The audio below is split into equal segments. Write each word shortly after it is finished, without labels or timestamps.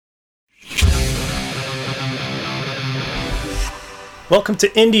Welcome to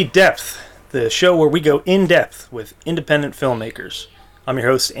Indie Depth, the show where we go in depth with independent filmmakers. I'm your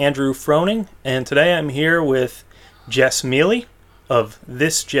host, Andrew Froning, and today I'm here with Jess Mealy of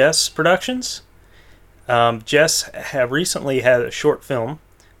This Jess Productions. Jess recently had a short film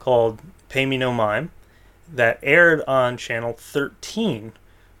called Pay Me No Mime that aired on Channel 13,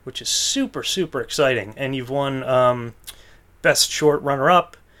 which is super, super exciting. And you've won Best Short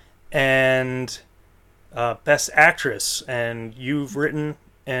Runner-Up and Best Actress, and you've written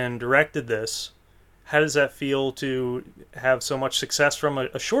and directed this. How does that feel to have so much success from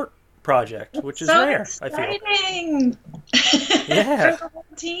a short project, which is so rare, exciting. I feel. Yeah. For the whole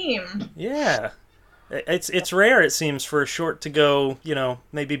team. Yeah. It's rare, it seems, for a short to go,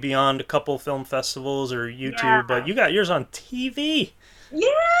 maybe beyond a couple film festivals or YouTube, Yeah. but you got yours on TV.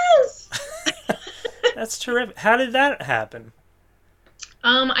 Yes. That's terrific. How did that happen?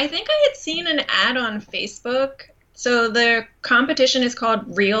 I think I had seen an ad on Facebook. So the competition is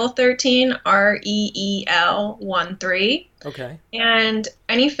called Reel 13, REEL 13. Okay. And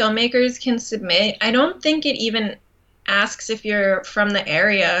any filmmakers can submit. I don't think it even asks if you're from the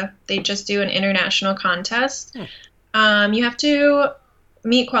area. They just do an international contest. You have to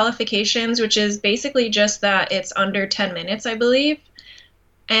meet qualifications, which is basically just that it's under 10 minutes, I believe.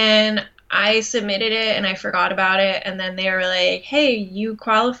 And I submitted it and I forgot about it. And then they were like, hey, you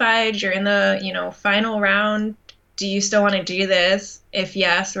qualified. You're in the, final round. Do you still want to do this? If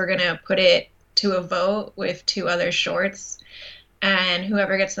yes, we're going to put it to a vote with 2 other shorts. And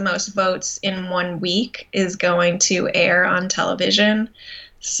whoever gets the most votes in 1 week is going to air on television.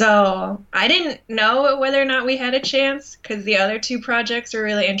 So I didn't know whether or not we had a chance because the other 2 projects are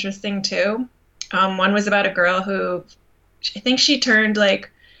really interesting too. One was about a girl who, I think she turned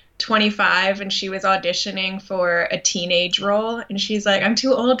 25 and she was auditioning for a teenage role. And she's like, I'm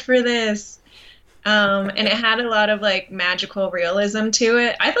too old for this. And it had a lot of magical realism to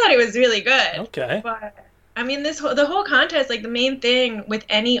it. I thought it was really good. Okay. But I mean, the whole contest, the main thing with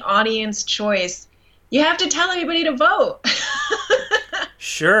any audience choice, you have to tell everybody to vote.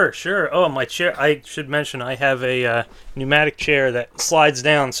 Sure. Oh, my chair, I should mention, I have a pneumatic chair that slides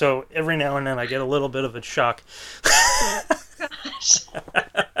down, so every now and then I get a little bit of a shock. Gosh.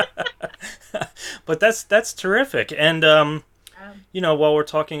 But that's terrific. And, while we're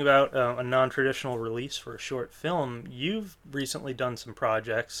talking about a non-traditional release for a short film, you've recently done some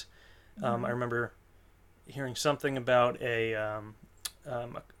projects. I remember hearing something about a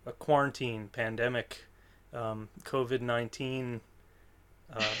quarantine pandemic, COVID-19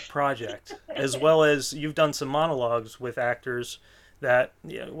 project, as well as you've done some monologues with actors that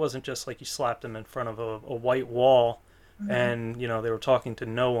it wasn't just like you slapped them in front of a white wall and they were talking to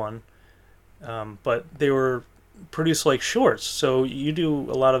no one, but they were produced like shorts, so you do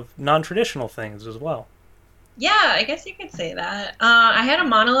a lot of non-traditional things as well. Yeah, I guess you could say that. I had a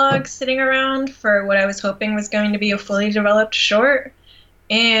monologue sitting around for what I was hoping was going to be a fully developed short,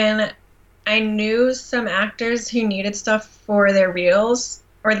 and I knew some actors who needed stuff for their reels,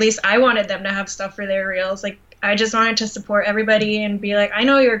 or at least I wanted them to have stuff for their reels. I just wanted to support everybody and be like, I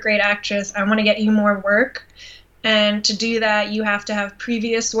know you're a great actress. I want to get you more work. And to do that, you have to have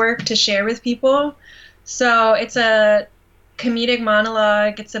previous work to share with people. So it's a comedic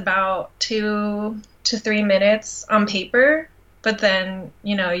monologue. It's about 2 to 3 minutes on paper, but then,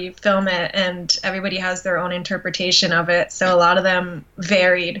 you film it and everybody has their own interpretation of it. So a lot of them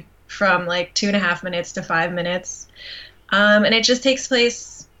varied from 2.5 minutes to 5 minutes. And it just takes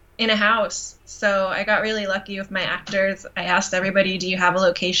place in a house. So I got really lucky with my actors. I asked everybody, do you have a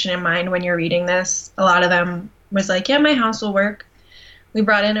location in mind when you're reading this? A lot of them was like, yeah, my house will work. We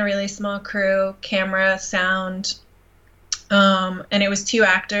brought in a really small crew, camera, sound, and it was 2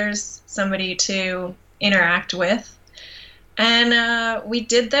 actors, somebody to interact with. And we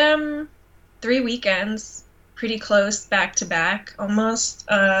did them 3 weekends, pretty close, back to back almost.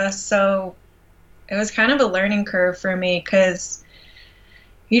 So it was kind of a learning curve for me because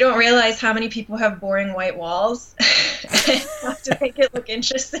you don't realize how many people have boring white walls and have to make it look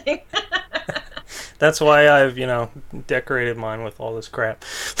interesting. That's why I've, decorated mine with all this crap.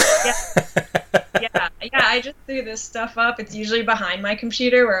 Yeah, I just threw this stuff up. It's usually behind my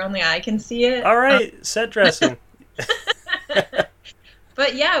computer where only I can see it. All right, set dressing.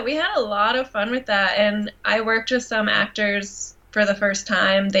 But yeah, we had a lot of fun with that. And I worked with some actors for the first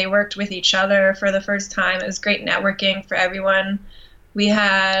time. They worked with each other for the first time. It was great networking for everyone. We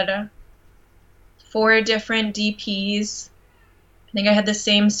had 4 different DPs. I think I had the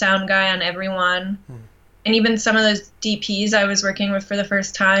same sound guy on everyone. And even some of those DPs I was working with for the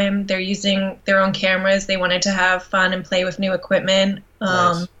first time, they're using their own cameras. They wanted to have fun and play with new equipment.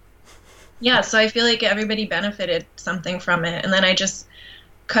 Nice. Yeah, so I feel like everybody benefited something from it. And then I just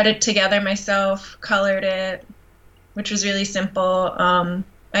cut it together myself, colored it, which was really simple.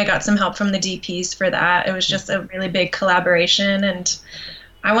 I got some help from the DPs for that. It was just a really big collaboration, and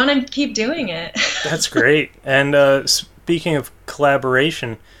I want to keep doing it. That's great. And speaking of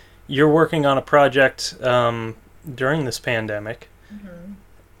collaboration, you're working on a project during this pandemic.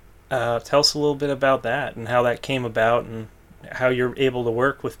 Mhm. Tell us a little bit about that and how that came about and how you're able to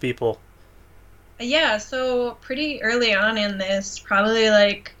work with people. Yeah, so pretty early on in this, probably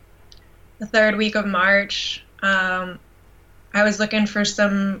like the third week of March, I was looking for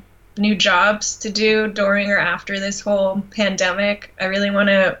some new jobs to do during or after this whole pandemic. I really want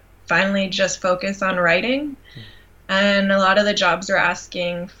to finally just focus on writing. And a lot of the jobs were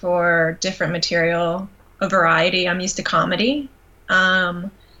asking for different material, a variety. I'm used to comedy.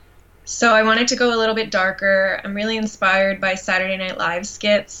 Um, so I wanted to go a little bit darker. I'm really inspired by Saturday Night Live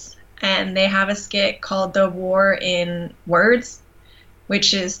skits, and they have a skit called The War in Words,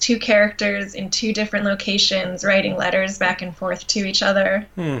 which is two characters in two different locations writing letters back and forth to each other.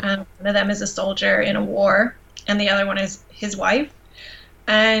 Hmm. One of them is a soldier in a war, and the other one is his wife.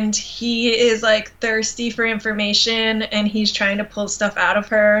 And he is like thirsty for information, and he's trying to pull stuff out of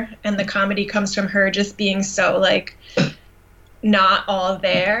her. And the comedy comes from her just being so like not all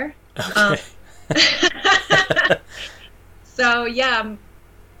there. Um, Okay. so yeah,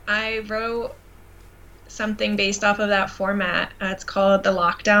 I wrote something based off of that format. It's called The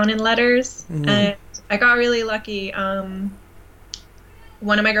Lockdown in Letters. And I got really lucky. One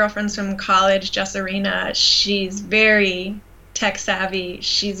of my girlfriends from college, Jess Arena, she's very tech savvy.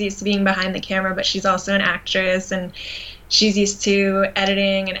 She's used to being behind the camera, but she's also an actress, and she's used to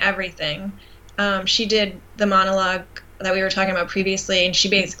editing and everything. She did the monologue that we were talking about previously, and she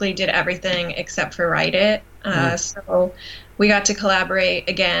basically did everything except for write it. So we got to collaborate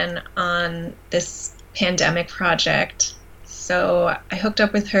again on this pandemic project. So I hooked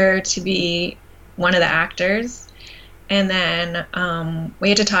up with her to be one of the actors. And then we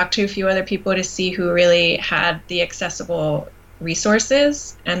had to talk to a few other people to see who really had the accessible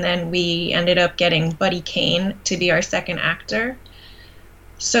resources. And then we ended up getting Buddy Kane to be our second actor.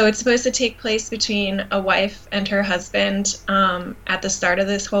 So it's supposed to take place between a wife and her husband at the start of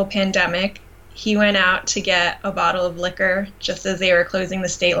this whole pandemic. He went out to get a bottle of liquor just as they were closing the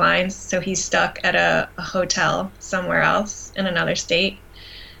state lines. So he's stuck at a hotel somewhere else in another state.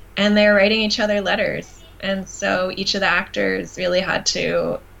 And they're writing each other letters. And so each of the actors really had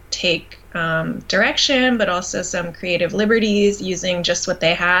to take direction, but also some creative liberties using just what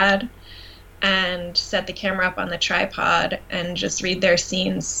they had, and set the camera up on the tripod and just read their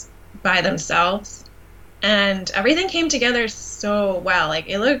scenes by themselves. And everything came together so well. Like,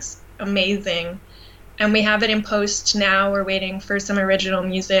 it looks amazing. And we have it in post now. We're waiting for some original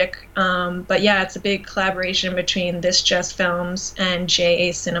music. But yeah, it's a big collaboration between This Just Films and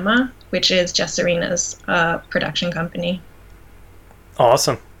JA Cinema, which is Jess Arena's production company.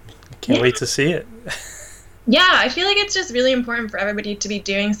 Awesome. Can't wait to see it. Yeah, I feel like it's just really important for everybody to be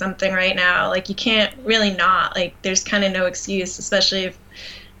doing something right now. Like, you can't really not. Like, there's kind of no excuse, especially if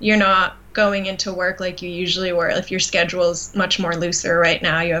you're not going into work like you usually were. If your schedule's much more looser right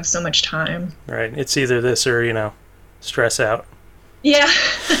now, you have so much time. Right. It's either this or, stress out Yeah.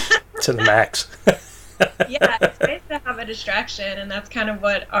 to the max. Yeah, it's nice to have a distraction, and that's kind of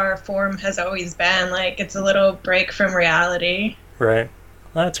what our form has always been. Like, it's a little break from reality. Right.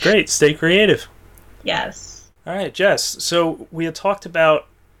 Well, that's great. Stay creative. Yes. All right, Jess. So we had talked about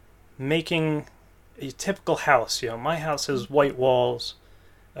making a typical house. My house has white walls.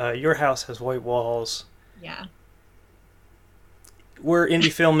 Your house has white walls. Yeah. We're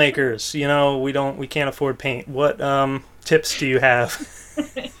indie filmmakers. We can't afford paint. What tips do you have?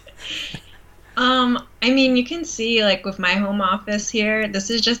 I mean, you can see, like, with my home office here,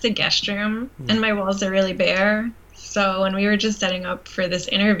 this is just a guest room, and my walls are really bare. So when we were just setting up for this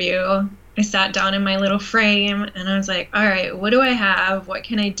interview, I sat down in my little frame, and I was like, all right, what do I have? What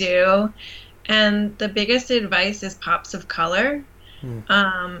can I do? And the biggest advice is pops of color.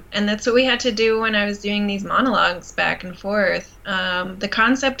 And that's what we had to do when I was doing these monologues back and forth. The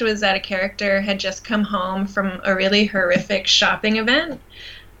concept was that a character had just come home from a really horrific shopping event,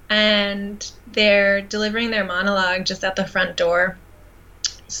 and they're delivering their monologue just at the front door.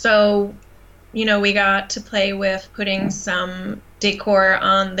 So, we got to play with putting some decor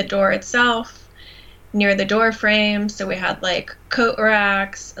on the door itself, near the door frame. So we had like coat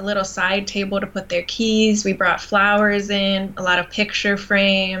racks, a little side table to put their keys. We brought flowers in, a lot of picture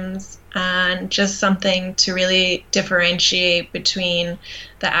frames, and just something to really differentiate between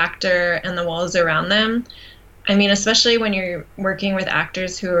the actor and the walls around them. I mean, especially when you're working with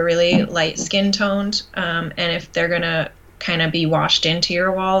actors who are really light skin toned, and if they're gonna kind of be washed into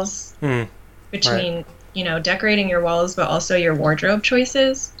your walls Hmm. Right. between, decorating your walls, but also your wardrobe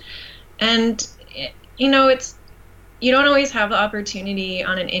choices. And, it's, you don't always have the opportunity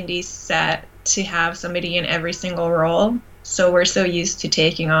on an indie set to have somebody in every single role. So we're so used to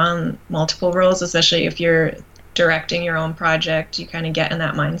taking on multiple roles, especially if you're directing your own project, you kind of get in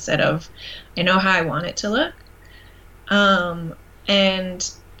that mindset of, I know how I want it to look.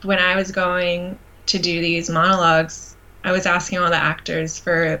 And when I was going to do these monologues, I was asking all the actors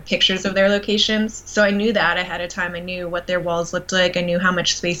for pictures of their locations. So I knew that ahead of time. I knew what their walls looked like. I knew how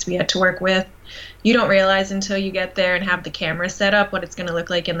much space we had to work with. You don't realize until you get there and have the camera set up what it's going to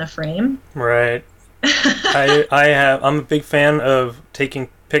look like in the frame. Right. I'm a big fan of taking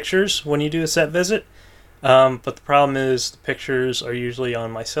pictures when you do a set visit. But the problem is the pictures are usually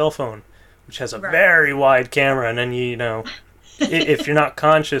on my cell phone, which has a Right. very wide camera, and then if you're not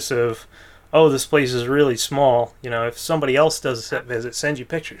conscious of, oh, this place is really small, if somebody else does a set visit, sends you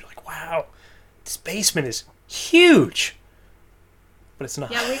pictures, you're like, wow, this basement is huge, but it's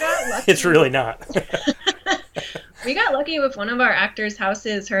not. Yeah, we got lucky. It's really not. We got lucky with one of our actors'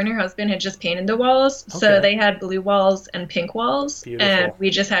 houses. Her and her husband had just painted the walls, so Okay. they had blue walls and pink walls, Beautiful. and we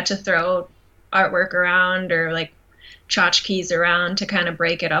just had to throw artwork around or like tchotchkes around to kind of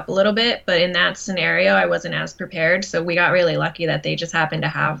break it up a little bit. But in that scenario, I wasn't as prepared, so we got really lucky that they just happened to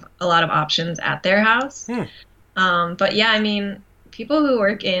have a lot of options at their house. But yeah, I mean, people who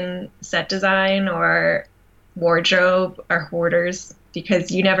work in set design or wardrobe are hoarders because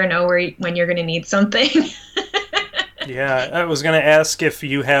you never know when you're going to need something. Yeah, I was going to ask if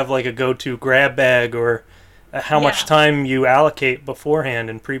you have like a go-to grab bag or how much Yeah. time you allocate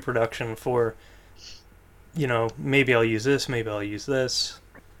beforehand in pre-production for, maybe I'll use this, maybe I'll use this.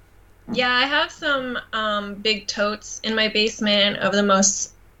 Yeah, I have some big totes in my basement of the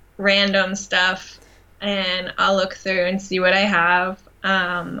most random stuff, and I'll look through and see what I have.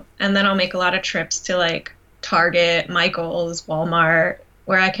 And then I'll make a lot of trips to like Target, Michael's, Walmart,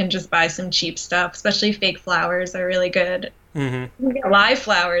 where I can just buy some cheap stuff, especially fake flowers are really good. Mm-hmm. You get live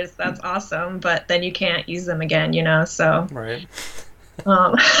flowers, that's awesome, but then you can't use them again, so. Right.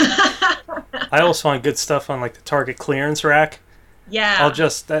 Um, I always find good stuff on like the Target clearance rack. yeah.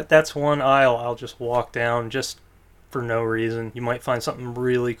 That's one aisle I'll just walk down just for no reason. You might find something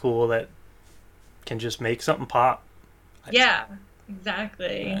really cool that can just make something pop. Yeah,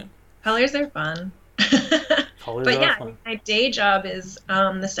 exactly. Right. Colors are fun. Colors But are yeah, fun. my day job is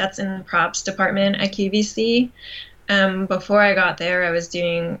the sets and props department at QVC. Before I got there, I was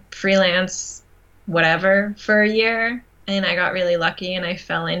doing freelance whatever for a year, and I got really lucky and I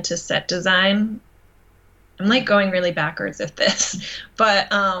fell into set design. I'm like going really backwards with this, but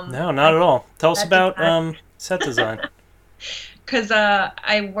No, not at all. Tell us set about design. set design. Because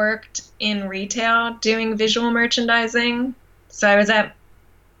I worked in retail doing visual merchandising. So I was at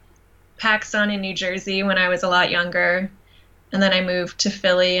PacSun in New Jersey when I was a lot younger. And then I moved to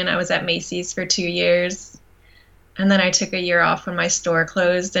Philly and I was at Macy's for 2 years. And then I took a year off when my store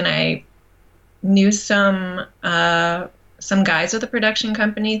closed, and I knew some guys with a production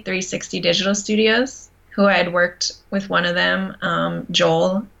company, 360 Digital Studios, who I had worked with one of them,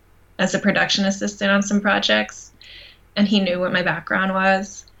 Joel, as a production assistant on some projects. And he knew what my background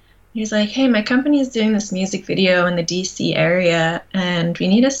was. He was like, hey, my company is doing this music video in the DC area, and we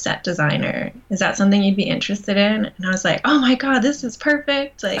need a set designer. Is that something you'd be interested in? And I was like, oh my God, this is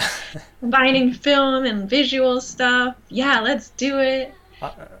perfect. Like, combining film and visual stuff. Yeah, let's do it.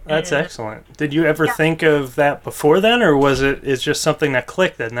 That's And, excellent. Did you ever yeah. think of that before then, or was it's just something that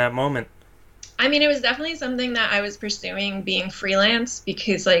clicked in that moment? I mean, it was definitely something that I was pursuing being freelance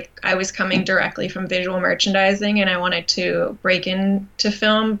because, like, I was coming directly from visual merchandising and I wanted to break into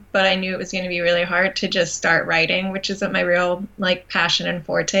film, but I knew it was going to be really hard to just start writing, which is what my real, like, passion and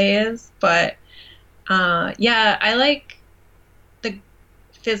forte is. But, yeah, I like the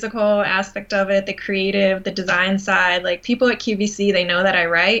physical aspect of it, the creative, the design side. Like, people at QVC, they know that I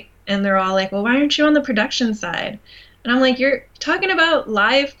write, and they're all like, well, why aren't you on the production side? And I'm like, you're talking about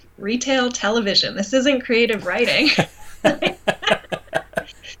live retail television. This isn't creative writing.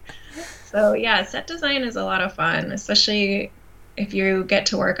 So yeah, set design is a lot of fun, especially if you get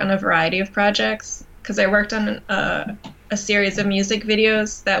to work on a variety of projects. Because I worked on a series of music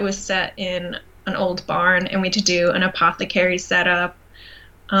videos that was set in an old barn, and we had to do an apothecary setup.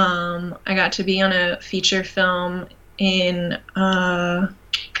 I got to be on a feature film in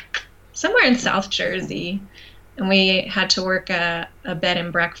somewhere in South Jersey. And we had to work at a bed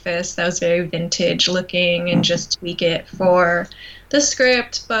and breakfast that was very vintage looking and just tweak it for the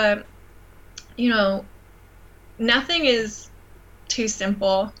script. But, nothing is too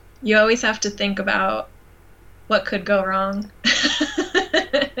simple. You always have to think about what could go wrong.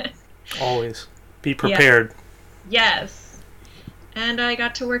 Always be Yeah. prepared. Yes. And I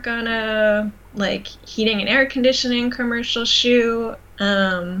got to work on a like heating and air conditioning commercial shoot.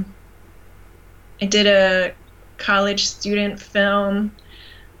 I did a college student film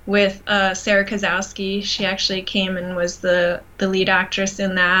with Sarah Kozowski. She actually came and was the lead actress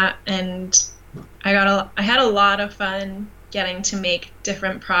in that, and I had a lot of fun getting to make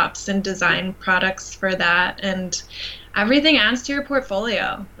different props and design products for that, and everything adds to your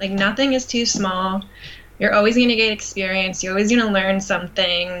portfolio. Like nothing is too small. You're always going to get experience. You're always going to learn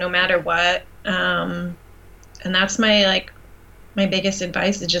something, no matter what. And that's my biggest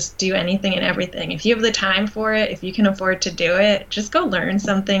advice is just do anything and everything. If you have the time for it, if you can afford to do it, just go learn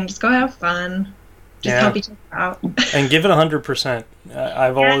something. Just go have fun. Just Yeah. help each other out. And give it 100%.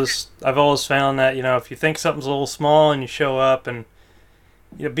 I've always found that, if you think something's a little small and you show up, and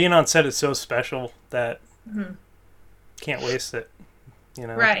being on set is so special that Mhm. can't waste it.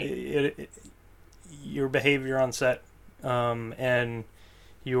 Right. Your behavior on set, and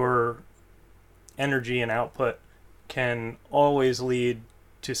your energy and output can always lead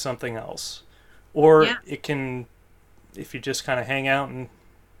to something else, or Yeah. it can, if you just kind of hang out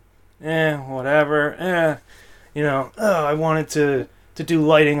and whatever, oh, I wanted to do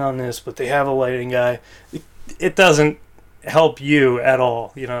lighting on this, but they have a lighting guy. It doesn't help you at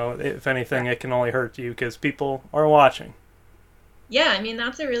all. If anything, it can only hurt you because people are watching. Yeah, I mean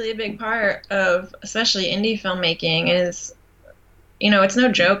that's a really big part of especially indie filmmaking is, it's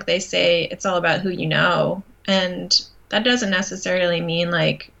no joke. They say it's all about who you know, and that doesn't necessarily mean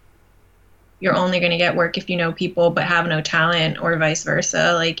like you're only going to get work if you know people but have no talent or vice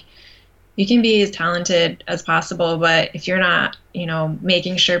versa. Like you can be as talented as possible, but if you're not,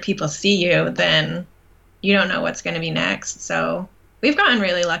 making sure people see you, then you don't know what's going to be next. So we've gotten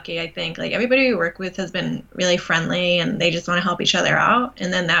really lucky, I think. Like everybody we work with has been really friendly and they just want to help each other out.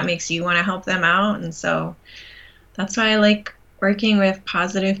 And then that makes you want to help them out. And so that's why I like working with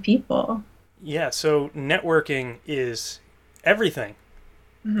positive people. Yeah, so networking is everything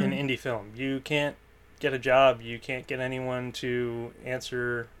in Hmm. indie film. You can't get a job, you can't get anyone to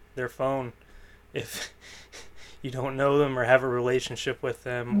answer their phone if you don't know them or have a relationship with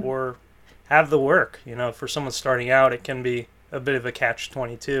them or have the work. For someone starting out, it can be a bit of a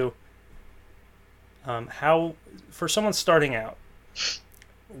catch-22. How, for someone starting out,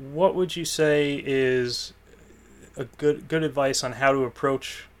 what would you say is a good advice on how to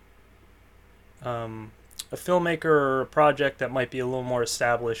approach a filmmaker or a project that might be a little more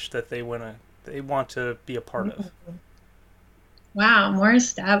established that they want to be a part of? Wow, more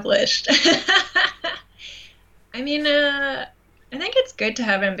established. I mean, I think it's good to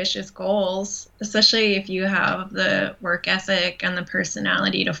have ambitious goals, especially if you have the work ethic and the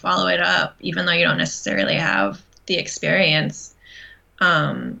personality to follow it up, even though you don't necessarily have the experience.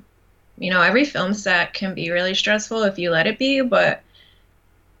 Um, every film set can be really stressful if you let it be, but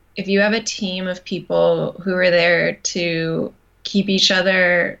if you have a team of people who are there to keep each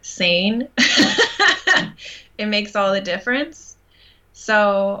other sane, it makes all the difference.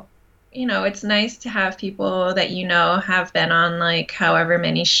 So, it's nice to have people that have been on like however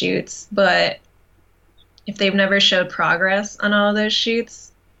many shoots, but if they've never showed progress on all of those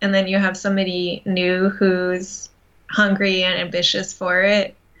shoots, and then you have somebody new who's hungry and ambitious for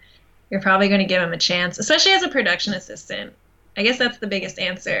it, you're probably going to give them a chance, especially as a production assistant. I guess that's the biggest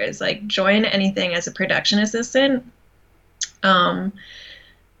answer is like join anything as a production assistant. Um,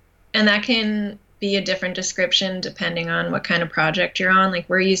 and that can be a different description depending on what kind of project you're on. Like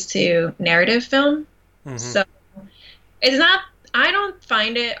we're used to narrative film. Mm-hmm. So it's not, I don't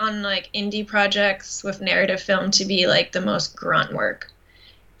find it on like indie projects with narrative film to be like the most grunt work.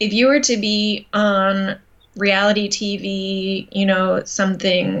 If you were to be on reality TV,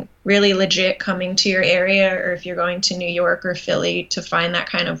 something really legit coming to your area, or if you're going to New York or Philly to find that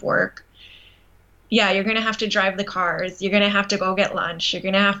kind of work, yeah, you're going to have to drive the cars. You're going to have to go get lunch. You're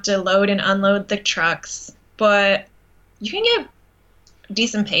going to have to load and unload the trucks. But you can get a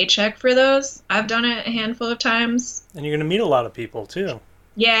decent paycheck for those. I've done it a handful of times. And you're going to meet a lot of people too.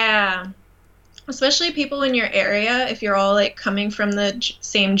 Yeah. Especially people in your area, if you're all like coming from the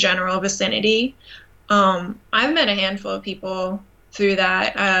same general vicinity. I've met a handful of people through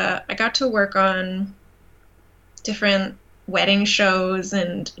that. I got to work on different wedding shows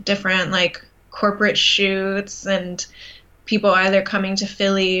and different like corporate shoots and people either coming to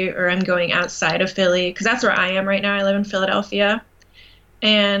Philly or I'm going outside of Philly because that's where I am right now. I live in Philadelphia.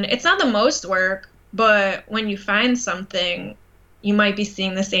 And it's not the most work, but when you find something, you might be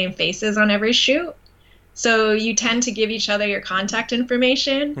seeing the same faces on every shoot. So you tend to give each other your contact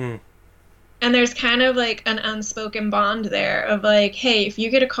information. Hmm. And there's kind of like an unspoken bond there of like, hey, if you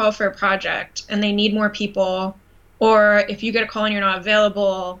get a call for a project and they need more people, or if you get a call and you're not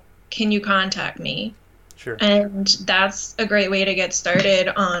available, can you contact me? Sure. And that's a great way to get started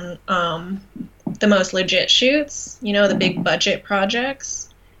on the most legit shoots, the big budget projects.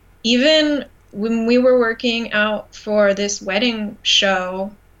 Even when we were working out for this wedding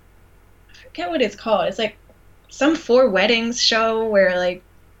show, I forget what it's called. It's like some four weddings show where like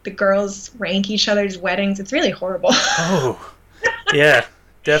the girls rank each other's weddings. It's really horrible. Oh, yeah.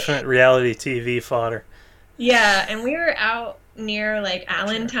 Definite reality TV fodder. Yeah, and we were out near like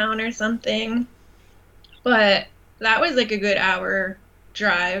Allentown or something. But that was like a good hour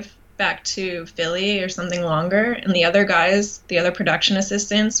drive back to Philly or something longer. And the other guys, the other production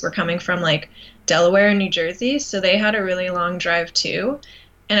assistants, were coming from like Delaware and New Jersey. So they had a really long drive too.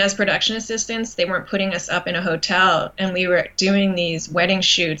 And as production assistants, they weren't putting us up in a hotel. And we were doing these wedding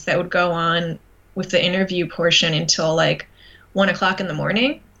shoots that would go on with the interview portion until like 1 o'clock in the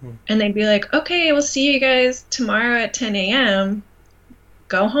morning. And they'd be like, okay, we'll see you guys tomorrow at 10 a.m.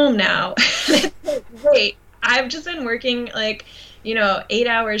 Go home now. Wait, I've just been working like, 8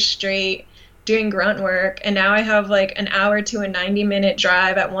 hours straight doing grunt work. And now I have like an hour to a 90-minute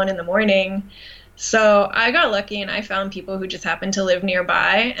drive at 1 in the morning. So I got lucky and I found people who just happened to live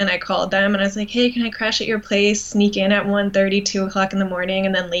nearby, and I called them and I was like, hey, can I crash at your place, sneak in at 1:30, 2 o'clock in the morning,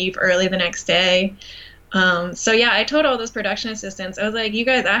 and then leave early the next day. So yeah, I told all those production assistants, I was like, you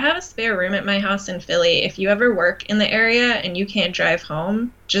guys, I have a spare room at my house in Philly. If you ever work in the area and you can't drive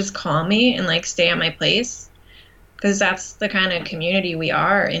home, just call me and like stay at my place. Because that's the kind of community we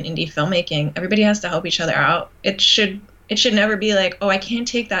are in indie filmmaking. Everybody has to help each other out. It should never be like, oh, I can't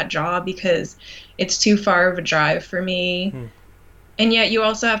take that job because it's too far of a drive for me. And yet you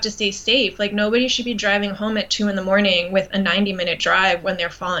also have to stay safe. Like nobody should be driving home at 2 in the morning with a 90-minute drive when they're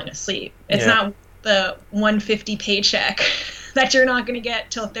falling asleep. It's not the 150 paycheck that you're not going to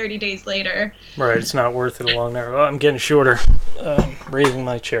get till 30 days later. Right, it's not worth it along there. Oh, I'm getting shorter. Raising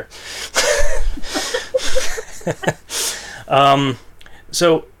my chair.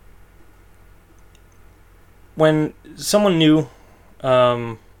 So when someone new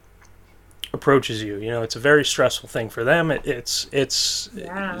approaches you, it's a very stressful thing for them. It's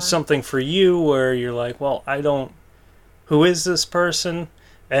something for you where you're like, well, who is this person?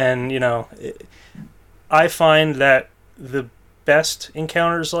 And I find that the best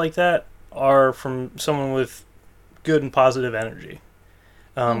encounters like that are from someone with good and positive energy.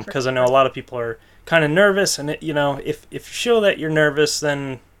 Because I know a lot of people are kind of nervous, and if you show that you're nervous,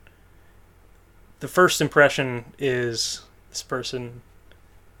 then the first impression is this person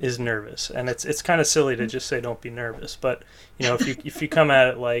is nervous, and it's kind of silly to just say don't be nervous. But if you come at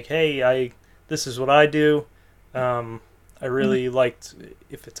it like, hey, this is what I do. I really liked,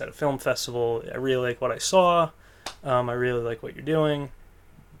 if it's at a film festival, I really like what I saw. I really like what you're doing.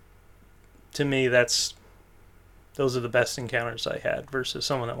 To me, those are the best encounters I had versus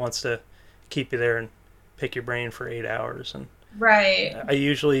someone that wants to keep you there and pick your brain for 8 hours. And right. I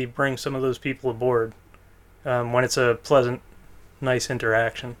usually bring some of those people aboard when it's a pleasant, nice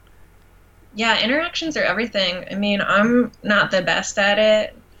interaction. Yeah, interactions are everything. I mean, I'm not the best at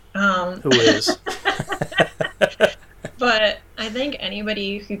it. Who is? But I think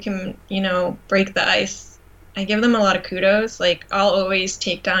anybody who can, break the ice, I give them a lot of kudos. Like, I'll always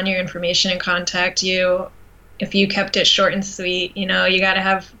take down your information and contact you. If you kept it short and sweet, you got to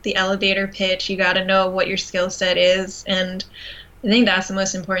have the elevator pitch. You got to know what your skill set is. And I think that's the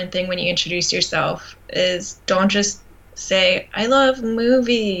most important thing when you introduce yourself is don't just say, I love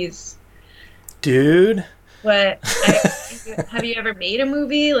movies. Dude. But have you ever made a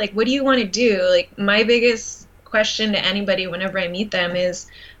movie? Like, what do you want to do? Like, my biggest question to anybody whenever I meet them is,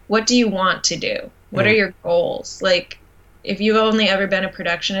 what do you want to do? What are your goals? Like, if you've only ever been a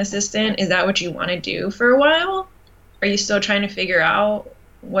production assistant, is that what you want to do for a while? Are you still trying to figure out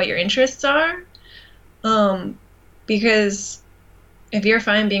what your interests are? Because if you're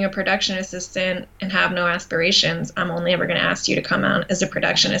fine being a production assistant and have no aspirations, I'm only ever going to ask you to come out as a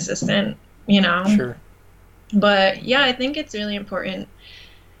production assistant, Sure. But yeah, I think it's really important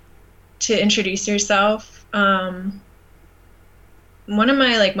to introduce yourself. One of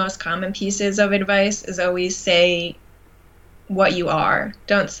my most common pieces of advice is always say what you are.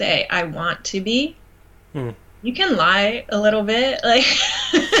 Don't say I want to be. You can lie a little bit,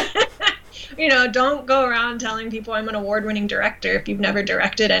 don't go around telling people I'm an award-winning director if you've never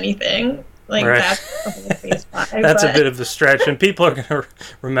directed anything. Right. That's a whole phase 5. That's a bit of a stretch, and people are going to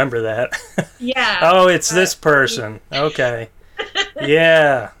remember that. Yeah. Oh, it's this person. Okay.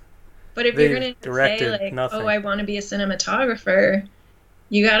 Yeah. But But if you're They've going to say directed like, oh, nothing. I want to be a cinematographer,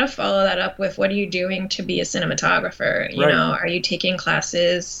 you got to follow that up with what are you doing to be a cinematographer? You Right. know, are you taking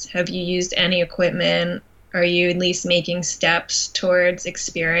classes? Have you used any equipment? Are you at least making steps towards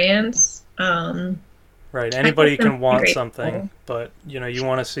experience? Right. I think Anybody that's can want great. something, but you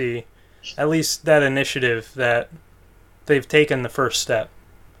want to see at least that initiative that they've taken the first step.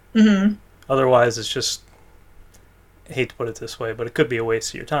 Hmm. Otherwise, it's just, I hate to put it this way, but it could be a waste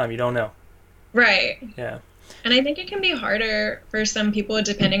of your time. You don't know. Right. Yeah. And I think it can be harder for some people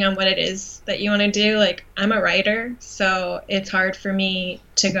depending on what it is that you want to do. Like, I'm a writer, so it's hard for me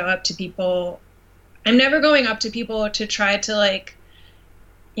to go up to people. I'm never going up to people to try to, like,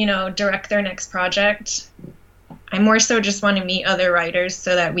 direct their next project. I more so just want to meet other writers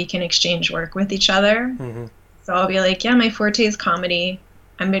so that we can exchange work with each other. Hmm. So I'll be like, yeah, my forte is comedy.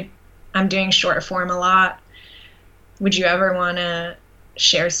 I'm doing short form a lot. Would you ever want to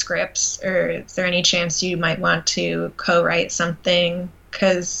share scripts, or is there any chance you might want to co-write something?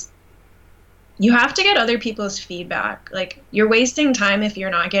 Because you have to get other people's feedback. Like, you're wasting time if you're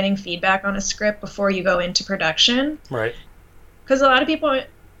not getting feedback on a script before you go into production. Right. Because a lot of people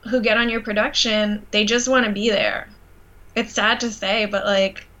who get on your production, they just want to be there. It's sad to say, but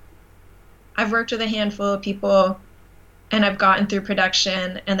like, I've worked with a handful of people and I've gotten through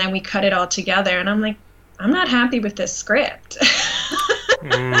production and then we cut it all together and I'm like, I'm not happy with this script.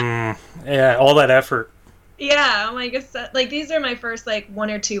 Yeah, all that effort. Yeah, I'm like, like these are my first like one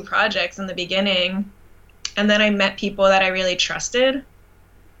or two projects in the beginning, and then I met people that I really trusted,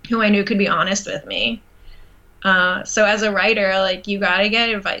 who I knew could be honest with me. So as a writer, like you gotta get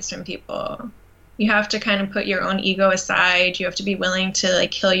advice from people. You have to kind of put your own ego aside. You have to be willing to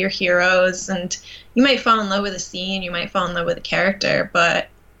like kill your heroes, and you might fall in love with a scene, you might fall in love with a character, but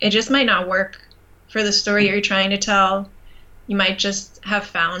it just might not work for the story you're trying to tell. You might just have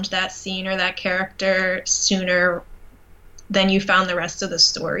found that scene or that character sooner than you found the rest of the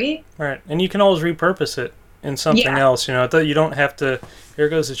story. Right. And you can always repurpose it in something Yeah. else. You don't have to. Here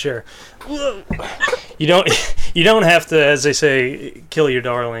goes the chair. You don't. You don't have to, as they say, kill your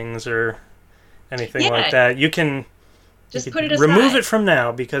darlings or anything like Yeah. that. You Just can put it remove aside. it from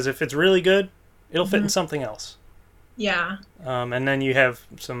now because if it's really good, it'll fit in Mhm. something else. Yeah. And then you have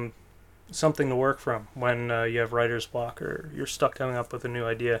something to work from when you have writer's block or you're stuck coming up with a new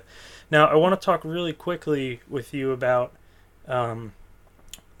idea. Now, I want to talk really quickly with you about um,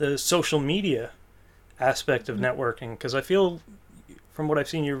 the social media aspect of networking because I feel, from what I've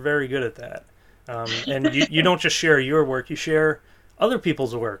seen, you're very good at that. And you don't just share your work, you share other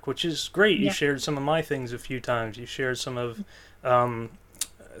people's work, which is great. You Yeah. shared some of my things a few times. You shared some of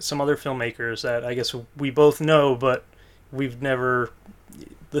some other filmmakers that I guess we both know, but we've never,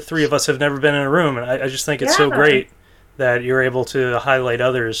 the three of us have never been in a room. And I just think it's so Yeah. great that you're able to highlight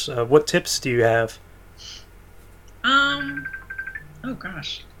others. What tips do you have? Um, oh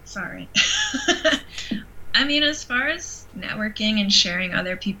gosh, sorry. I mean, as far as networking and sharing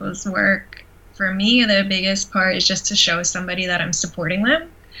other people's work, for me, the biggest part is just to show somebody that I'm supporting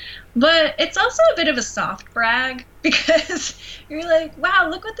them. But it's also a bit of a soft brag because you're like, wow,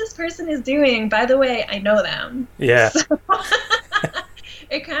 look what this person is doing. By the way, I know them. Yeah. So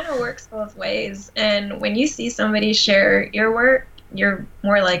it kind of works both ways. And when you see somebody share your work, you're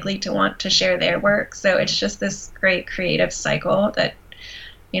more likely to want to share their work. So it's just this great creative cycle that,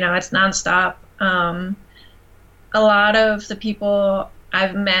 it's nonstop. A lot of the people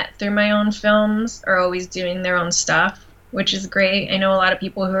I've met through my own films are always doing their own stuff, which is great. I know a lot of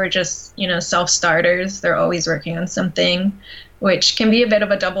people who are just, self-starters. They're always working on something, which can be a bit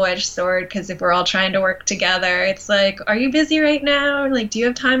of a double-edged sword because if we're all trying to work together, it's like, are you busy right now? Like, do you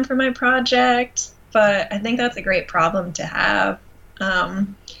have time for my project? But I think that's a great problem to have.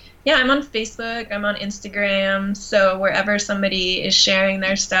 Yeah, I'm on Facebook, I'm on Instagram, so wherever somebody is sharing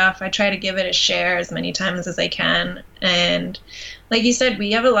their stuff, I try to give it a share as many times as I can. And like you said,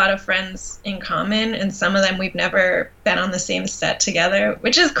 we have a lot of friends in common, and some of them we've never been on the same set together,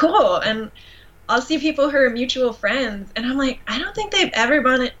 which is cool. And I'll see people who are mutual friends, and I'm like, I don't think they've ever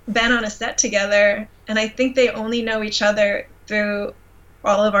been on a set together, and I think they only know each other through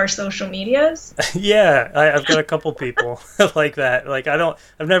all of our social medias. Yeah, I've got a couple people like that. Like I've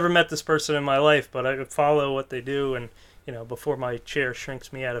never met this person in my life, but I follow what they do, and before my chair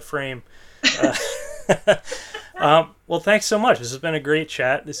shrinks me out of frame. Uh, well, thanks so much. This has been a great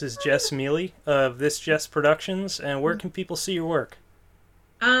chat. This is Jess Mealy of This Jess Productions, and where can people see your work?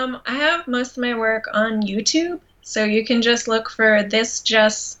 I have most of my work on YouTube, so you can just look for This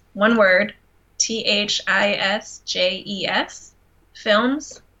Jess, one word, THISJES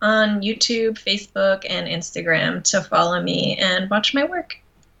films on YouTube, Facebook, and Instagram to follow me and watch my work.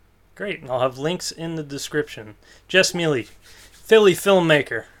 Great. Great. And I'll have links in the description. Jess Mealy, Philly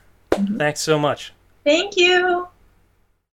filmmaker. Thanks so much. Thank you.